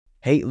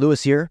Hey,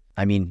 Lewis here.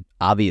 I mean,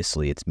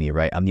 obviously it's me,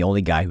 right? I'm the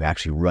only guy who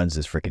actually runs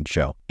this freaking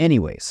show.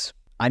 Anyways,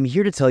 I'm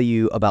here to tell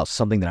you about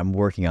something that I'm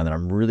working on that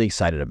I'm really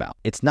excited about.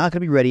 It's not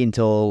going to be ready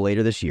until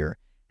later this year.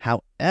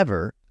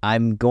 However,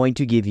 I'm going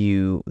to give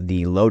you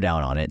the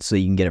lowdown on it so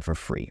you can get it for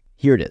free.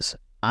 Here it is.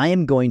 I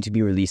am going to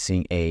be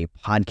releasing a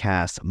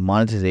podcast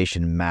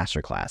monetization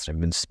masterclass. I've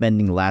been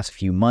spending the last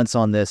few months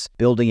on this,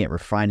 building it,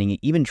 refining it,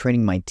 even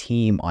training my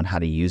team on how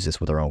to use this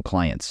with our own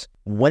clients.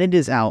 When it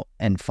is out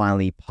and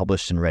finally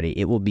published and ready,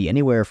 it will be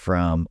anywhere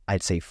from,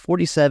 I'd say,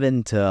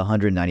 $47 to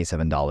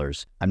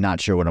 $197. I'm not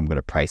sure what I'm going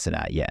to price it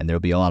at yet, and there'll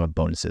be a lot of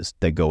bonuses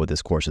that go with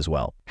this course as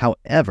well.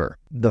 However,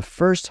 the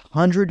first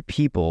 100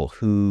 people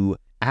who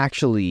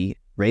actually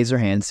raise their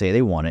hand, say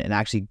they want it, and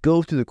actually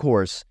go through the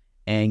course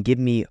and give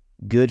me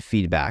good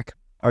feedback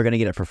are going to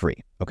get it for free,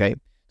 okay?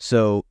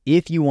 So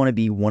if you want to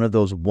be one of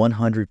those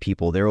 100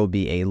 people, there will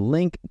be a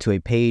link to a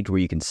page where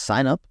you can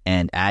sign up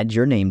and add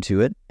your name to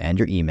it and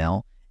your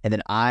email, and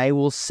then I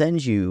will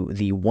send you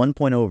the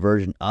 1.0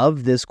 version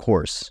of this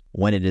course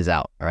when it is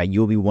out, all right?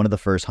 You'll be one of the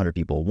first 100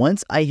 people.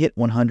 Once I hit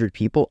 100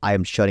 people, I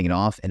am shutting it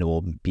off and it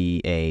will be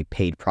a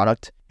paid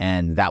product,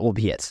 and that will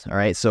be it, all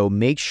right? So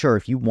make sure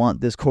if you want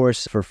this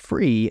course for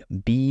free,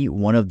 be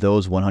one of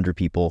those 100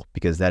 people,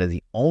 because that is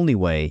the only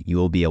way you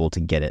will be able to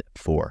get it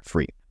for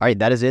free. All right,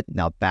 that is it.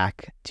 Now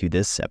back to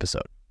this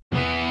episode.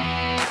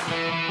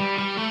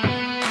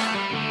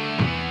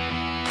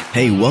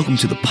 Hey, welcome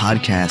to the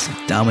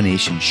podcast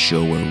Domination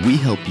Show, where we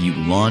help you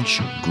launch,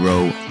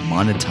 grow,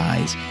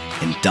 monetize,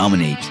 and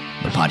dominate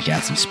the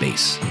podcasting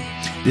space.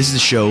 This is a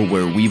show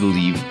where we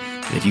believe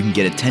that if you can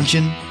get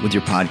attention with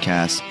your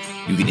podcast,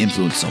 you can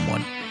influence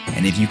someone.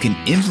 And if you can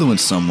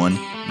influence someone,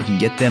 you can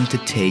get them to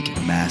take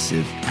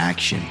massive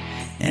action.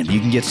 And if you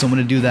can get someone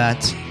to do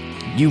that,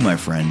 you, my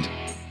friend,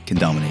 can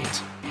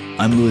dominate.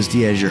 I'm Luis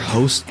Diaz, your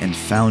host and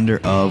founder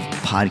of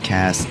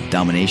Podcast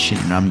Domination,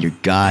 and I'm your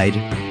guide.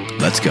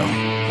 Let's go.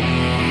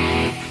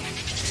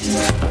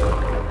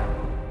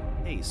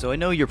 Hey, so I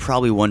know you're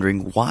probably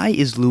wondering, why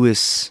is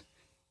Lewis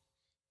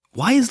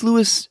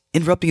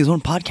interrupting his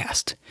own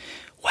podcast?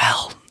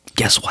 Well,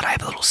 guess what? I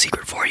have a little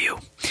secret for you.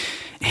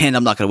 And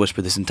I'm not going to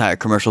whisper this entire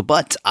commercial,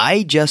 but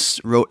I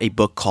just wrote a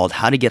book called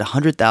How to Get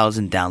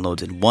 100,000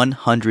 Downloads in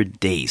 100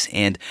 Days,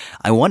 and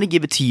I want to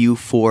give it to you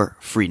for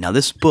free. Now,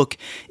 this book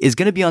is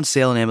going to be on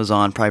sale on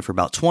Amazon probably for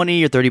about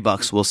 $20 or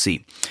 $30. We'll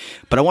see.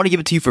 But I want to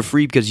give it to you for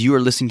free because you are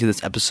listening to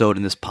this episode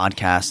and this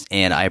podcast,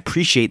 and I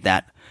appreciate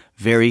that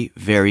very,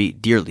 very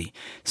dearly.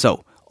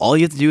 So all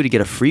you have to do to get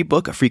a free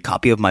book, a free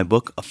copy of my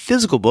book, a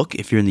physical book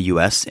if you're in the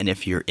US, and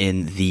if you're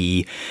in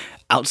the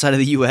outside of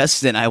the US,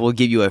 then I will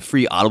give you a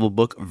free Audible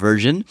book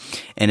version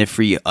and a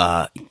free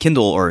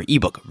Kindle or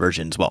ebook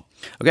version as well.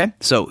 Okay,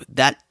 so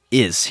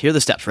here are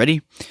the steps.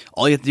 Ready?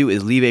 All you have to do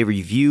is leave a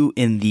review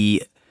in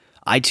the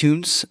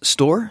iTunes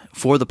store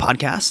for the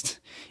podcast.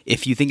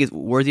 If you think it's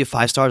worthy of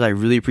 5 stars, I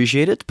really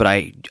appreciate it, but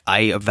I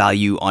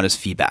value honest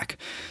feedback.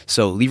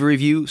 So leave a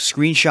review,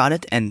 screenshot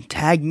it, and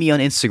tag me on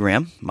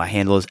Instagram. My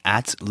handle is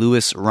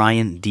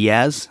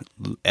 @LuisRyanDiaz,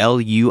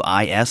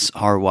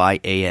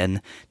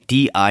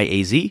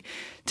 LuisRyanDiaz.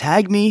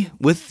 Tag me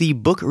with the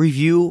book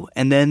review,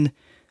 and then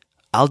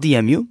I'll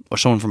DM you, or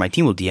someone from my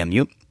team will DM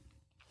you,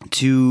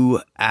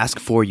 to ask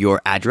for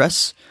your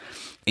address,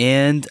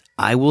 and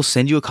I will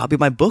send you a copy of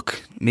my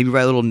book. Maybe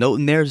write a little note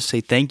in there to say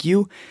thank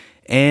you,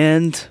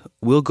 and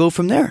we'll go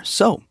from there.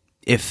 So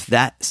if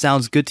that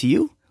sounds good to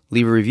you,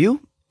 leave a review,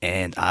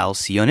 and I'll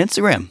see you on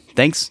Instagram.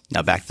 Thanks.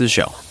 Now back to the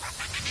show.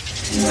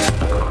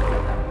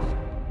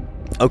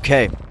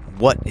 Okay,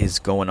 what is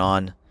going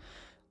on?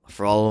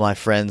 For all of my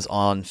friends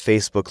on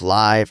Facebook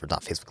Live, or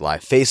not Facebook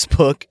Live,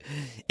 Facebook,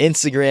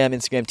 Instagram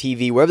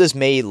TV, wherever this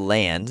may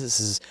land,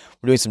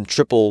 we're doing some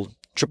triple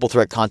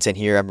threat content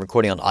here. I'm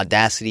recording on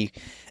Audacity.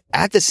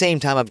 At the same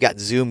time, I've got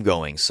Zoom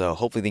going, so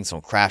hopefully things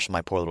don't crash on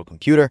my poor little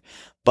computer.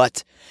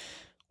 But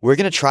we're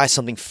going to try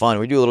something fun.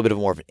 We do a little bit of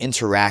more of an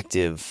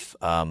interactive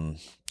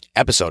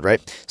episode,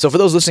 right? So for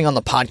those listening on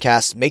the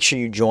podcast, make sure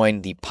you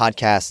join the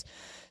Podcast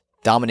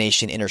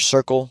Domination Inner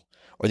Circle.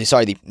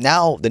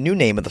 The new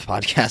name of the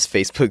podcast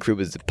Facebook group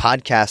is the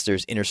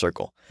Podcasters Inner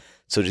Circle.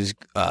 So just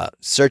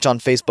search on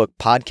Facebook,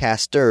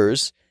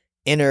 Podcasters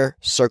Inner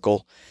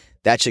Circle.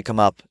 That should come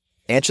up.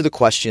 Answer the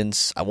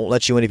questions. I won't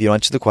let you in if you don't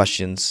answer the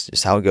questions.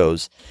 Just how it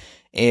goes.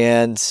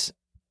 And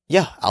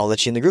yeah, I'll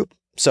let you in the group.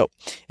 So,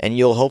 and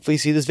you'll hopefully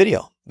see this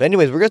video. But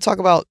anyways, we're going to talk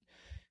about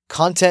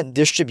content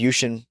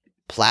distribution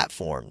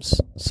platforms.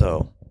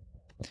 So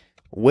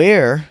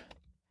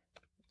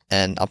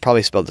and I'll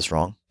probably spell this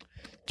wrong,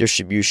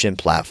 distribution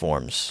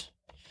platforms.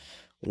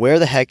 Where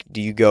the heck do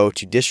you go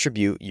to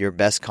distribute your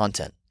best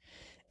content?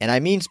 And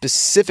I mean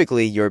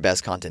specifically your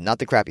best content, not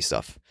the crappy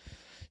stuff.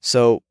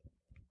 So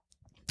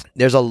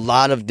there's a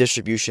lot of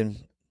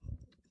distribution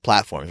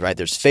platforms, right?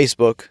 There's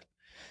Facebook,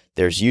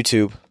 there's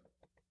YouTube,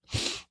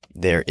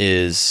 there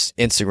is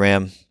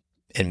Instagram,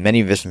 in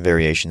many different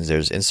variations.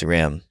 There's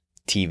Instagram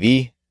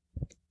TV,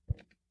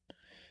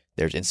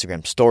 there's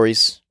Instagram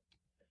Stories,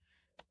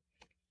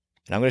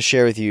 and I'm going to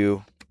share with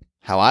you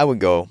how I would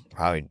go,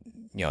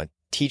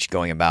 teach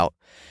going about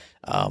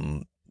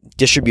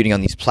distributing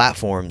on these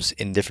platforms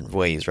in different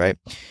ways, right?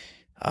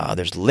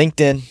 There's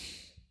LinkedIn.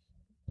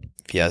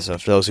 So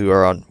for those who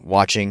are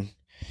watching,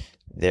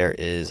 there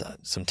is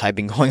some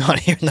typing going on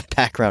here in the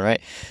background,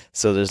 right?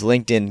 So there's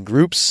LinkedIn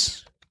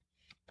groups,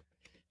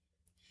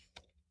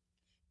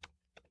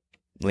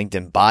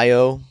 LinkedIn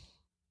bio,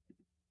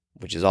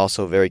 which is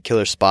also a very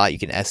killer spot. You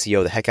can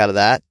SEO the heck out of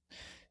that.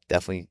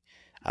 Definitely,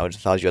 I would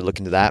advise you to look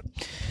into that.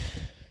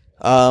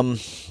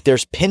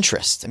 There's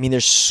Pinterest. I mean,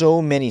 there's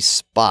so many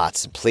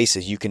spots and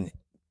places you can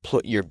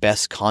put your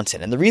best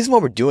content. And the reason why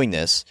we're doing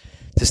this,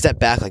 to step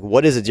back, like,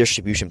 what is a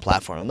distribution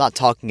platform? I'm not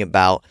talking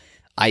about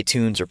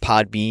iTunes or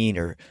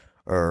Podbean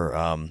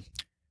or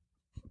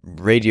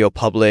Radio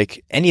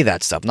Public, any of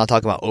that stuff. I'm not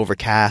talking about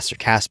Overcast or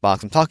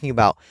Castbox. I'm talking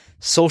about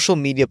social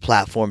media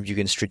platforms you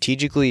can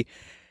strategically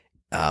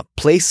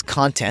place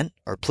content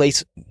or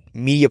place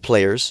media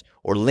players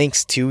or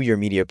links to your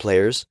media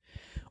players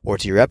or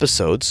to your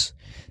episodes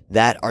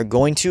that are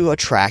going to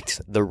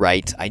attract the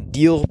right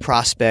ideal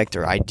prospect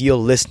or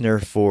ideal listener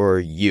for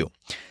you.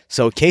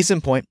 So case in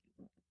point,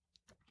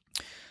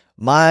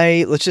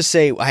 let's just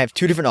say I have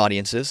two different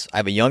audiences. I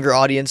have a younger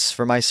audience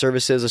for my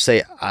services. Let's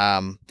say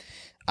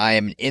I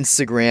am an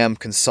Instagram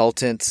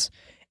consultant,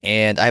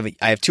 and I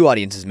have two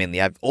audiences mainly.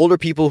 I have older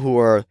people who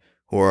are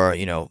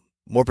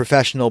more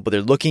professional, but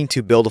they're looking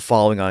to build a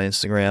following on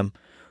Instagram,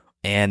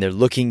 and they're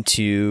looking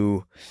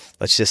to,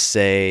 let's just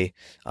say,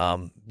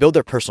 build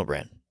their personal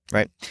brand,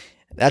 right?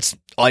 That's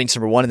audience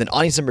number one. And then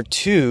audience number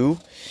two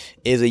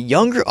is a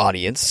younger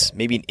audience,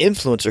 maybe an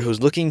influencer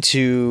who's looking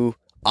to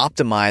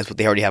optimize what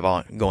they already have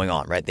going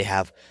on, right? They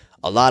have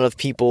a lot of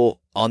people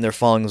on their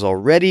followings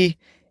already,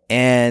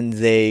 and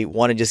they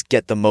want to just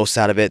get the most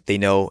out of it. They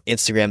know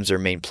Instagram's their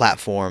main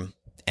platform,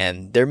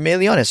 and they're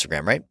mainly on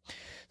Instagram, right?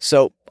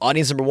 So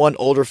audience number one,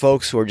 older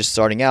folks who are just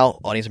starting out.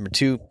 Audience number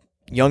two,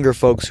 younger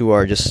folks who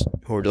are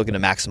looking to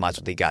maximize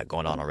what they got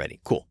going on already.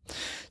 Cool.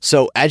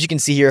 So as you can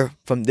see here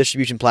from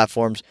distribution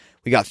platforms,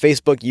 we got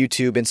Facebook,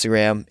 YouTube,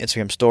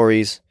 Instagram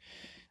stories.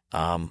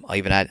 I'll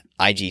even add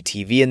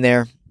IGTV in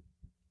there,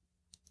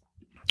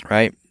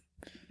 right?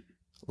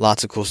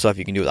 Lots of cool stuff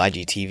you can do with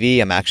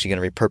IGTV. I'm actually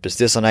going to repurpose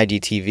this on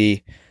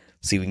IGTV.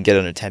 See if we can get it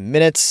under 10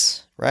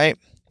 minutes, right?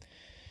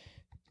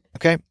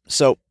 Okay,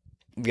 so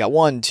we got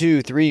 1,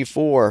 2, 3,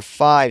 4,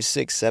 5,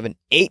 6, 7,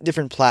 8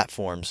 different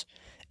platforms.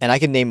 And I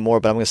can name more,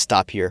 but I'm going to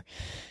stop here.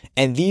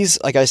 And these,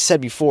 like I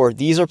said before,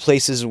 these are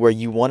places where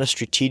you want to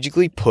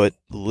strategically put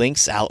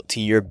links out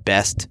to your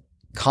best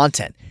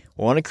content.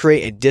 We want to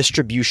create a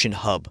distribution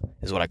hub,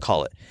 is what I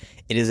call it.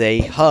 It is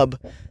a hub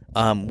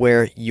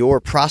where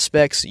your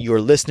prospects,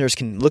 your listeners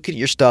can look at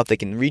your stuff. They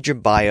can read your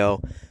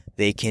bio.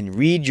 They can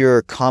read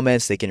your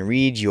comments. They can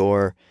read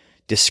your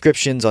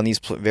descriptions on these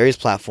various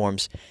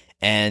platforms.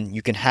 And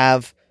you can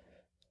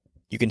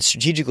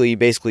strategically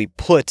basically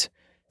put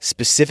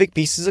specific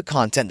pieces of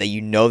content that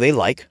you know they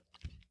like,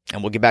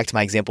 and we'll get back to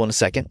my example in a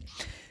second,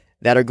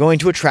 that are going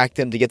to attract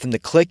them to get them to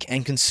click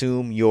and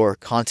consume your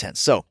content.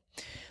 So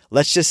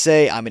let's just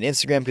say I'm an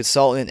Instagram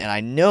consultant, and I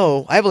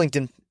know I have a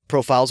LinkedIn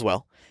profile as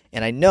well,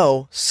 and I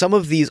know some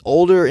of these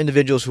older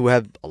individuals who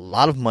have a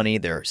lot of money,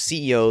 they're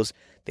CEOs,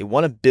 they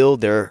want to build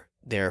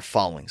their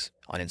followings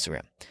on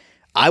Instagram.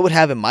 I would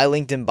have in my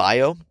LinkedIn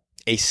bio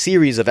a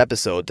series of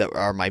episodes that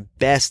are my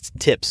best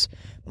tips,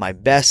 my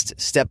best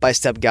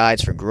step-by-step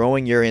guides for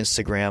growing your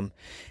Instagram.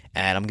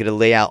 And I'm going to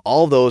lay out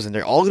all those, and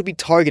they're all going to be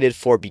targeted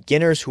for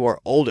beginners who are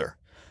older.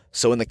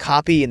 So in the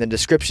copy, in the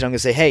description, I'm going to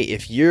say, hey,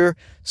 if you're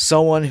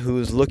someone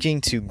who's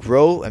looking to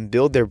grow and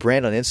build their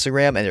brand on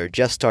Instagram and they're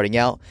just starting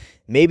out,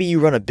 maybe you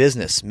run a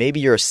business, maybe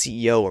you're a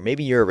CEO, or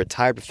maybe you're a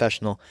retired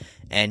professional,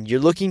 and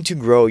you're looking to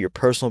grow your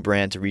personal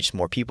brand to reach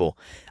more people.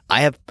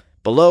 I have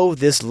below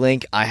this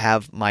link, I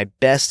have my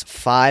best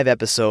 5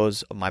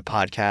 episodes of my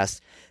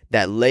podcast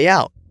that lay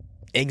out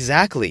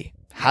exactly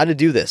how to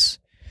do this.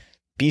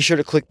 Be sure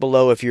to click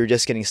below if you're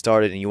just getting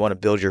started and you want to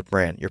build your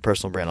brand, your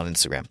personal brand on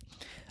Instagram.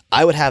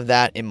 I would have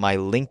that in my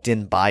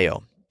LinkedIn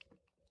bio.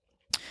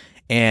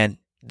 And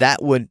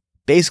that would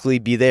basically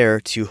be there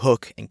to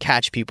hook and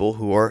catch people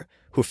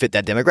who fit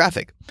that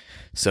demographic.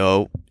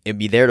 So it'd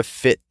be there to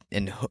fit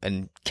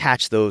and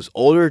catch those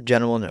older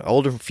gentlemen or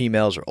older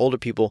females or older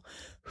people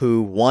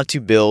who want to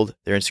build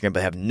their Instagram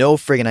but have no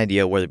friggin'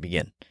 idea where to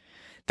begin.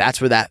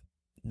 That's where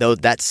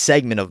that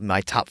segment of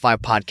my top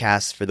 5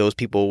 podcasts for those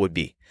people would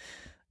be.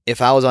 If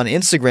I was on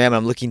Instagram and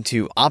I'm looking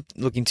to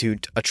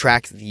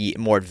attract the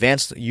more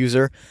advanced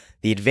user,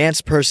 the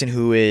advanced person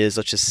who is,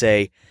 let's just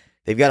say,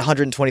 they've got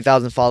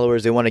 120,000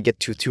 followers, they want to get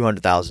to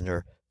 200,000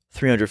 or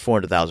 300,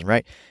 400,000,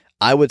 right?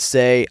 I would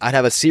say I'd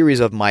have a series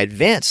of my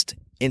advanced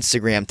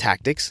Instagram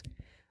tactics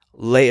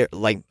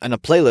like in a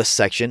playlist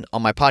section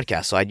on my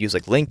podcast. So I'd use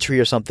like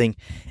Linktree or something,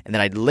 and then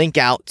I'd link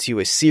out to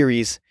a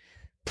series,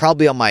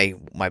 probably on my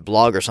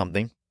blog or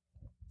something,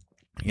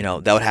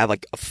 that would have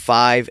like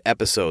 5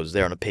 episodes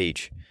there on a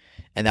page.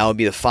 And that would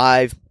be the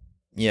 5,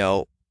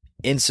 advanced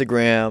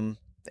Instagram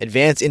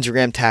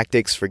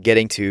tactics for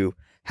getting to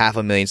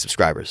 500,000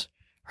 subscribers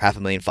or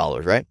 500,000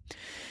 followers, right?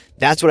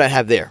 That's what I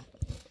have there.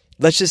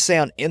 let's just say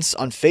on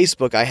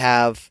Facebook, I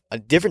have a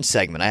different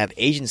segment. I have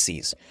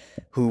agencies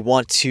who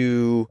want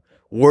to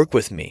work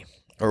with me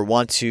or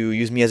want to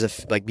use me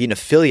as be an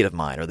affiliate of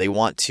mine, or they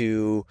want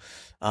to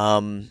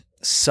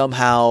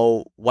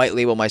somehow white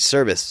label my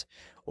service,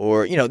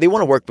 or they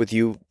want to work with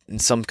you in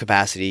some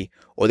capacity,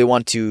 or they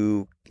want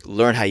to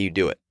learn how you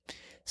do it.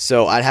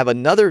 So I'd have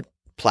another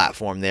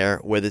platform there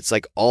where it's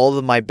like all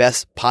of my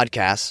best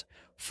podcasts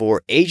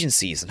for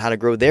agencies and how to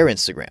grow their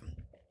Instagram.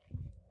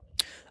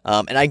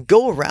 And I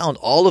go around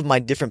all of my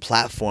different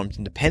platforms,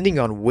 and depending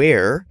on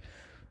where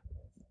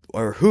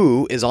or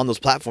who is on those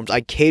platforms,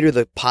 I cater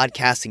the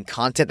podcasting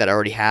content that I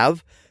already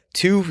have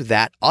to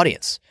that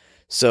audience.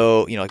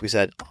 So, like we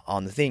said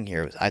on the thing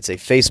here, I'd say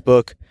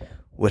Facebook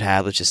would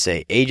have, let's just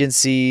say,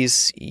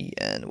 agencies,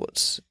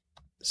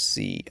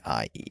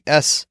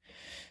 CIES.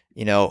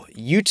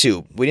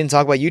 YouTube. We didn't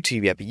talk about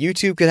YouTube yet, but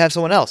YouTube could have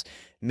someone else.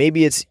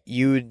 Maybe it's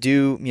you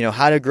do,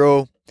 how to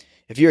grow.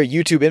 If you're a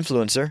YouTube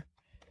influencer,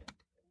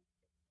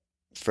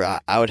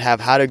 I would have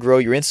how to grow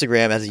your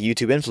Instagram as a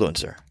YouTube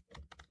influencer.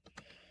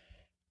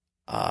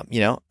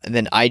 And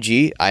then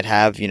IG, I'd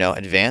have,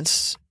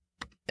 advanced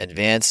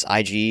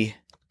IG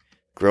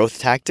growth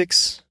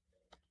tactics.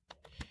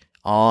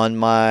 On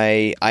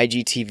my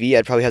IGTV,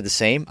 I'd probably have the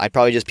same. I'd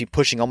probably just be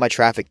pushing all my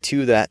traffic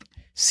to that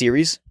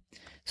series.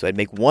 So I'd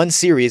make one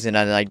series, and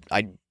then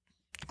I'd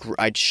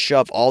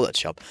shove all that.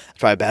 Shove. That's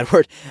probably a bad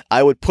word.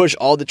 I would push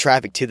all the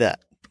traffic to that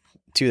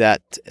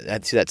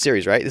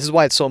series, right? This is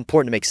why it's so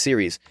important to make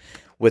series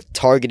with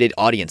targeted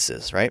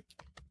audiences, right?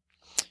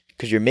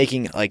 Because you're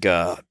making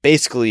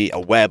basically a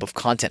web of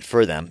content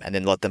for them, and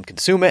then let them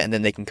consume it, and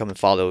then they can come and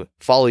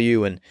follow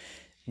you and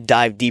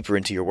dive deeper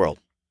into your world.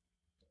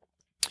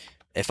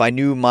 If I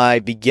knew my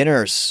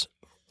beginners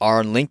are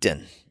on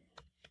LinkedIn,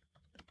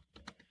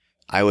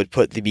 I would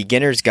put the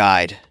beginner's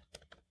guide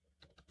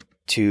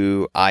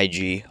to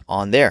IG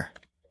on there,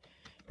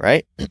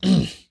 right?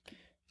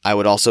 I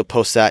would also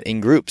post that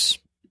in groups.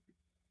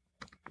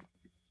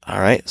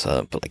 All right, so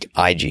I'll put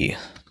IG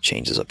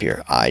changes up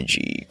here.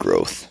 IG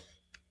growth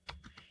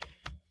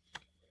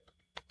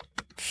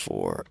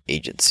for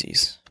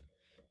agencies.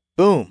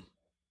 Boom.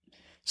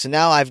 So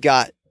now I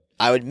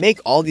would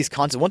make all these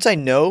content. Once I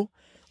know,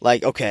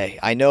 okay,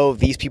 I know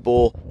these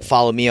people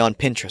follow me on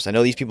Pinterest. I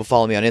know these people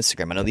follow me on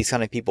Instagram. I know these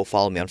kind of people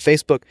follow me on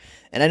Facebook.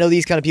 And I know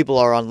these kind of people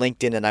are on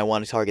LinkedIn, and I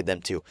want to target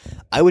them too.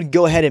 I would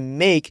go ahead and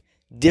make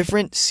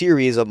different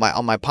series on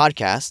my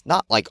podcast,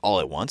 not all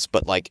at once,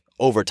 but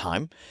over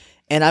time.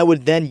 And I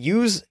would then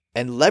use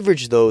and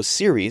leverage those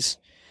series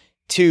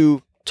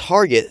to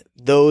target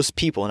those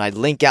people. And I'd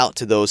link out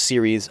to those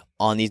series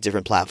on these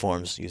different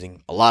platforms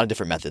using a lot of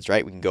different methods,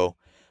 right? We can go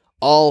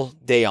all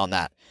day on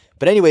that.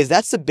 But anyways,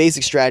 that's the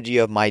basic strategy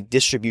of my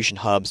distribution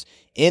hubs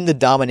in the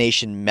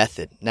Domination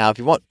method. Now, if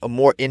you want a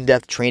more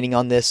in-depth training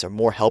on this or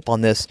more help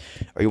on this,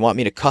 or you want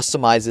me to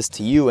customize this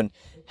to you and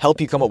help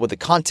you come up with the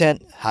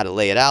content, how to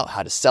lay it out,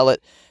 how to sell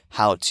it,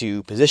 how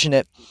to position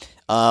it,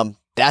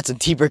 that's a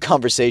deeper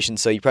conversation.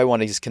 So you probably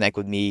want to just connect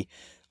with me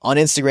on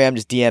Instagram.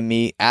 Just DM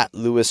me at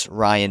Louis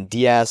Ryan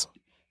Diaz.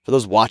 For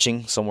those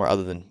watching somewhere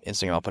other than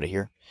Instagram, I'll put it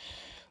here.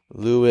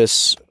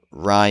 Louis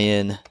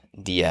Ryan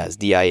Diaz,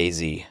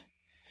 D-I-A-Z.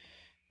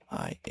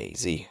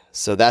 I-A-Z.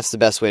 So that's the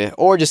best way.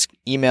 Or just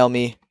email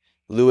me,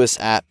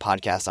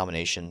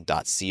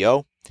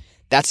 louis@podcastdomination.co.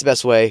 That's the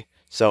best way.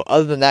 So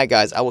other than that,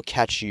 guys, I will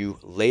catch you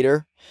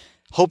later.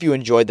 Hope you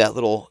enjoyed that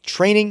little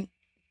training.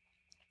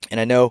 And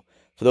I know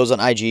for those on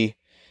IG,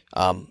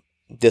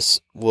 this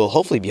will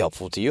hopefully be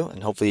helpful to you,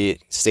 and hopefully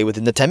stay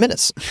within the 10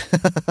 minutes.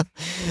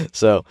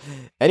 So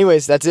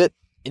anyways, that's it.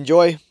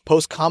 Enjoy.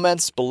 Post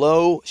comments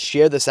below.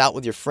 Share this out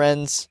with your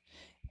friends.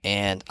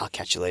 And I'll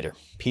catch you later.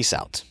 Peace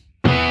out.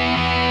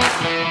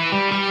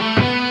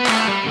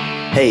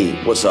 Hey,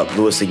 what's up?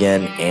 Louis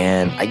again,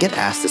 and I get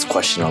asked this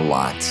question a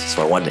lot,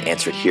 so I wanted to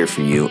answer it here for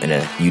you in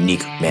a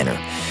unique manner.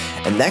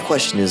 And that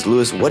question is,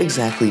 Louis, what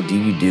exactly do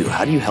you do?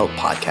 How do you help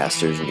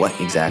podcasters? What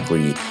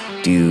exactly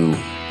do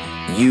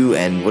you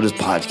and what does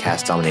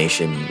Podcast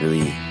Domination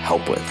really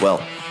help with?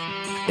 Well,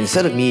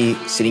 instead of me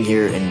sitting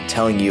here and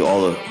telling you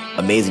all the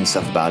amazing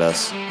stuff about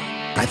us,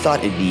 I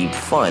thought it'd be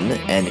fun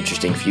and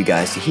interesting for you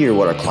guys to hear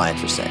what our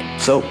clients are saying.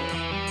 So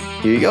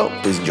here you go.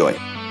 Please enjoy.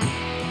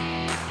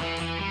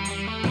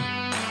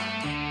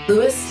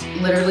 Louis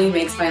literally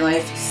makes my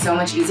life so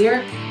much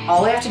easier.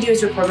 All I have to do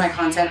is record my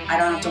content. I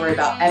don't have to worry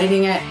about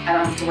editing it. I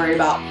don't have to worry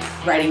about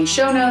writing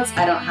show notes.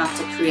 I don't have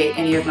to create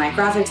any of my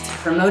graphics to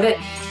promote it.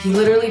 He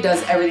literally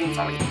does everything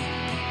for me.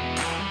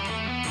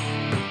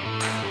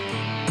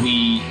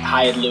 We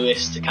hired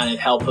Louis to kind of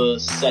help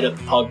us set up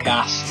the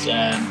podcast,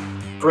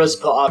 for us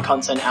to put our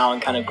content out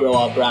and kind of grow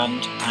our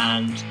brand.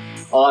 And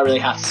all I really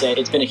have to say,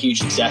 it's been a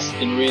huge success. It's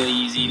been really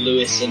easy.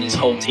 Louis and his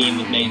whole team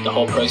have made the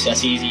whole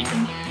process easy,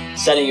 from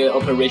setting it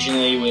up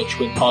originally, which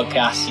with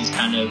podcasts is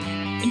kind of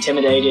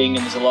intimidating,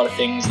 and there's a lot of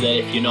things that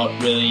if you don't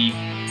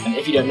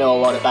know a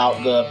lot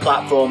about the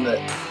platform, that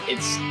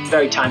it's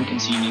very time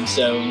consuming.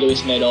 So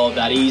Louis made all of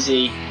that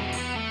easy.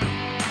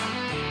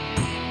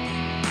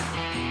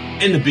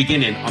 In the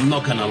beginning, I'm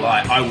not going to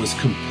lie, I was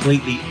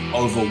completely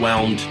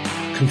overwhelmed,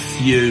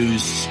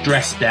 confused,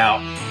 stressed out,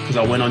 because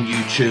I went on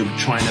YouTube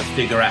trying to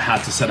figure out how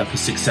to set up a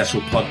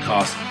successful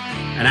podcast.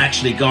 And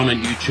actually going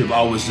on YouTube,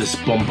 I was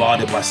just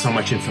bombarded by so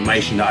much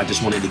information that I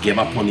just wanted to give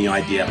up on the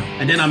idea.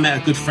 And then I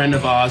met a good friend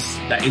of ours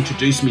that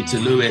introduced me to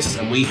Lewis,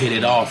 and we hit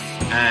it off.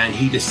 And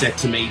he just said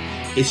to me,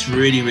 it's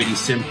really, really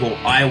simple.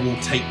 I will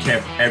take care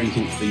of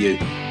everything for you.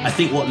 I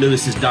think what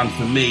Lewis has done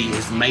for me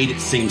has made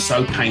it seem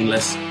so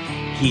painless.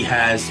 He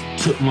has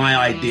took my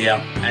idea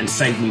and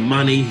saved me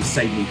money. He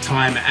saved me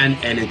time and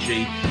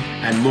energy.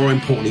 And more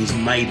importantly, he's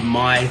made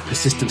my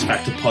Persistence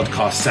Factor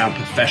podcast sound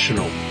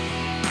professional.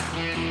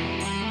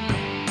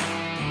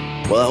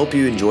 Well, I hope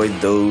you enjoyed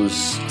those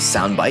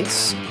sound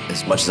bites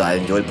as much as I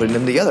enjoyed putting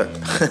them together.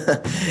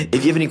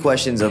 If you have any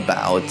questions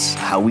about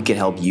how we can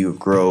help you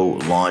grow,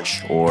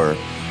 launch, or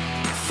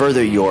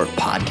further your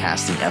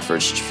podcasting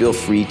efforts, feel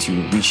free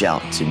to reach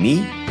out to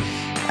me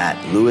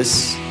at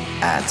Lewis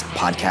at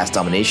Podcast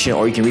Domination,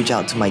 or you can reach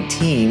out to my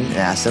team and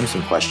ask them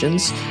some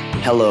questions.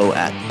 Hello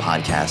at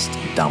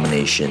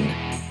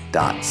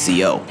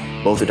podcastdomination.co.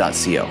 Both are .co.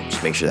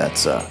 Just make sure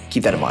that's,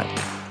 keep that in mind.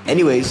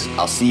 Anyways,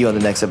 I'll see you on the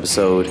next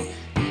episode.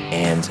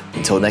 And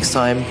until next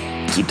time,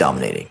 keep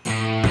dominating.